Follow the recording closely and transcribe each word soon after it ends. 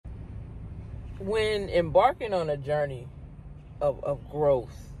When embarking on a journey of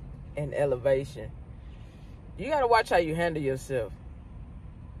growth and elevation, you got to watch how you handle yourself.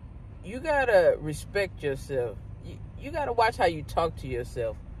 You got to respect yourself. You got to watch how you talk to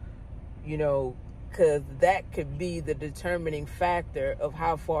yourself, because that could be the determining factor of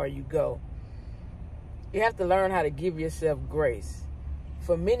how far you go. You have to learn how to give yourself grace.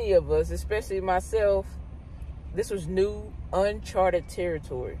 For many of us, especially myself, this was new, uncharted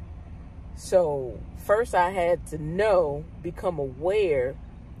territory. So first I had to become aware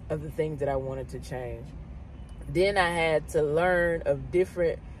of the things that I wanted to change. Then I had to learn of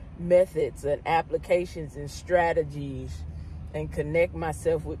different methods and applications and strategies and connect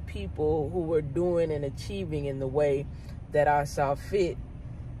myself with people who were doing and achieving in the way that I saw fit.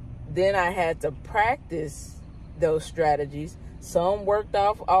 Then I had to practice those strategies. Some worked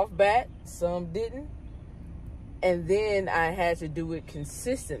off bat, some didn't. And then I had to do it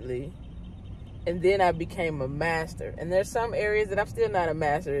consistently. And then I became a master. And there's some areas that I'm still not a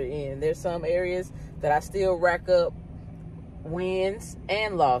master in. There's some areas that I still rack up wins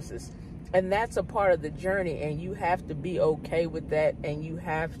and losses. And that's a part of the journey. And you have to be okay with that. And you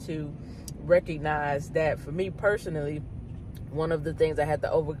have to recognize that. For me personally, one of the things I had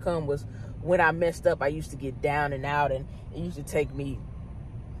to overcome was when I messed up, I used to get down and out. And it used to take me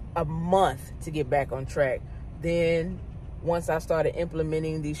a month to get back on track. Then once I started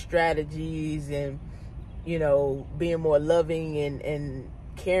implementing these strategies and, being more loving and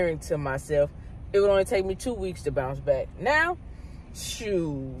caring to myself, it would only take me 2 weeks to bounce back. Now,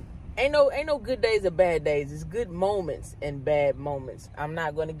 shoot, ain't no good days or bad days. It's good moments and bad moments. I'm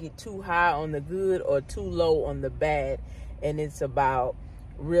not going to get too high on the good or too low on the bad. And it's about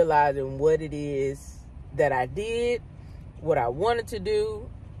realizing what it is that I did, what I wanted to do,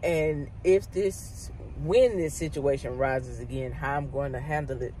 and when this situation rises again, how I'm going to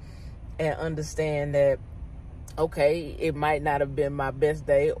handle it, and understand that, okay, it might not have been my best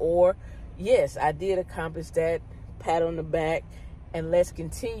day, or yes, I did accomplish that, pat on the back, and let's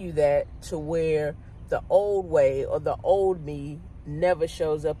continue that to where the old way or the old me never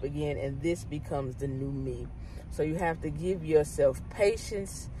shows up again, and this becomes the new me. So you have to give yourself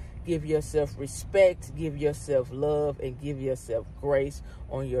patience, give yourself respect, give yourself love, and give yourself grace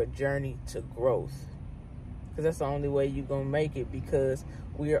on your journey to growth. Because that's the only way you're going to make it, because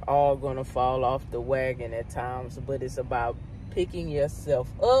we're all going to fall off the wagon at times. But it's about picking yourself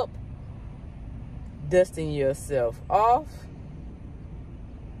up, dusting yourself off,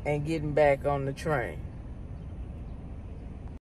 and getting back on the train.